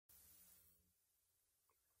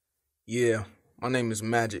Yeah, my name is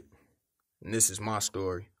Magic, and this is my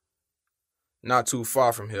story. Not too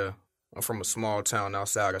far from here, I'm from a small town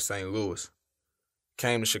outside of St. Louis.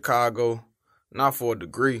 Came to Chicago, not for a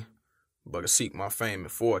degree, but to seek my fame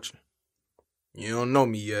and fortune. You don't know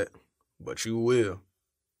me yet, but you will.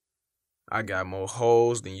 I got more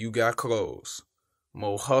hoes than you got clothes,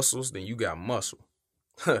 more hustles than you got muscle.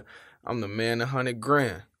 I'm the man 100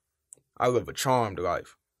 grand. I live a charmed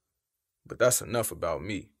life. But that's enough about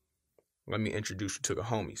me. Let me introduce you to the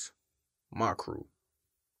homies, my crew.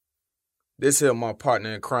 This here my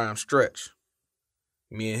partner in crime, Stretch.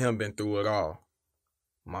 Me and him been through it all.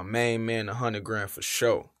 My main man 100 grand for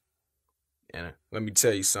sure. And let me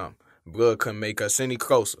tell you something, blood couldn't make us any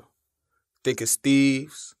closer. Thick as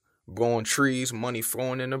thieves, blowing trees, money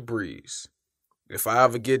flowing in the breeze. If I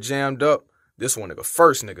ever get jammed up, this one of the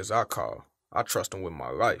first niggas I call. I trust him with my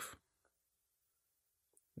life.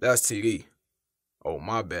 That's TD. Oh,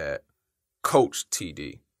 my bad. Coach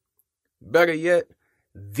TD. Better yet,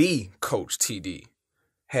 the Coach TD.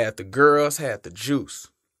 Had the girls, had the juice.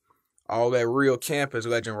 All that real campus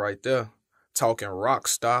legend right there. Talking rock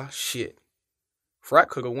star shit. Frat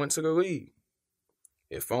could have went to the league.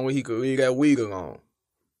 If only he could leave that weed alone.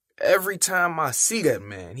 Every time I see that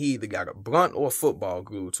man, he either got a blunt or a football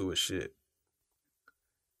glued to his shit.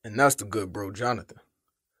 And that's the good bro Jonathan.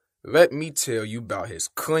 Let me tell you about his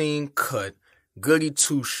clean-cut, goody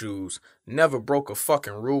two-shoes, never broke a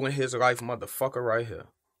fucking rule in his life motherfucker right here.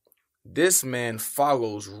 This man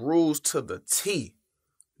follows rules to the T.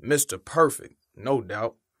 Mr. Perfect, no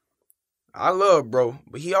doubt. I love bro,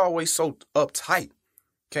 but he always so uptight.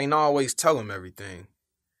 Can't always tell him everything.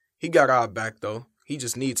 He got our back though. He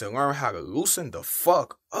just needs to learn how to loosen the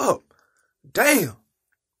fuck up. Damn.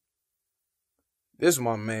 This is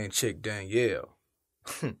my main chick, Danielle.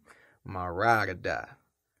 My ride or die.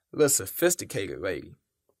 Little sophisticated lady.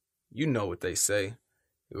 You know what they say.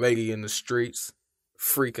 Lady in the streets,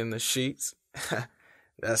 freak in the sheets.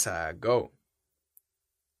 That's how I go.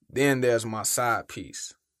 Then there's my side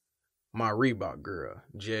piece. My Reebok girl,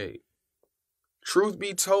 Jade. Truth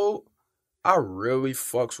be told, I really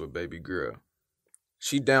fucks with baby girl.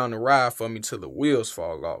 She down to ride for me till the wheels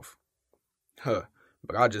fall off.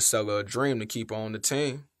 But I just sell her a dream to keep her on the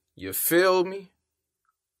team. You feel me?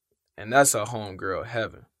 And that's her homegirl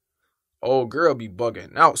heaven. Old girl be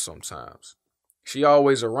bugging out sometimes. She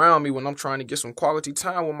always around me when I'm trying to get some quality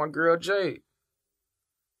time with my girl Jade.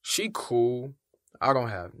 She cool. I don't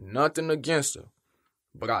have nothing against her.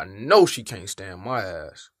 But I know she can't stand my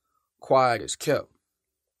ass. Quiet as kept.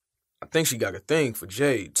 I think she got a thing for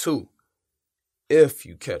Jade too. If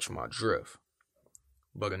you catch my drift.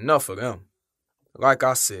 But enough of them. Like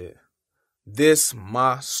I said, this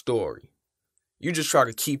my story. You just try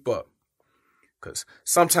to keep up. Because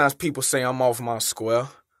sometimes people say I'm off my square.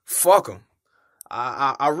 Fuck them.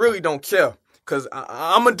 I really don't care. Because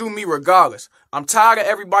I'm going to do me regardless. I'm tired of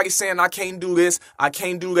everybody saying I can't do this, I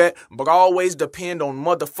can't do that. But I always depend on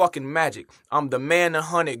motherfucking magic. I'm the man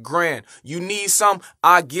 100 grand. You need something,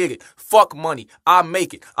 I get it. Fuck money, I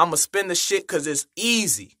make it. I'm going to spend the shit because it's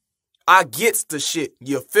easy. I gets the shit.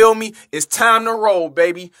 You feel me? It's time to roll,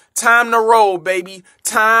 baby. Time to roll, baby.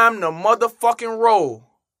 Time to motherfucking roll.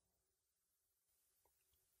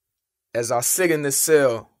 As I sit in this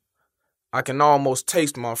cell, I can almost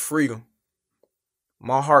taste my freedom.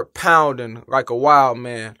 My heart pounding like a wild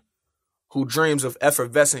man who dreams of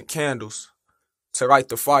effervescent candles to light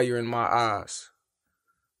the fire in my eyes.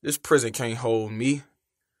 This prison can't hold me.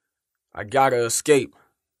 I gotta escape.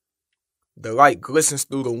 The light glistens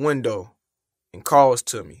through the window and calls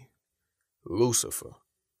to me. Lucifer,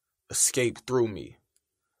 escape through me.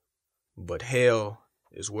 But hell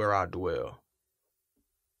is where I dwell.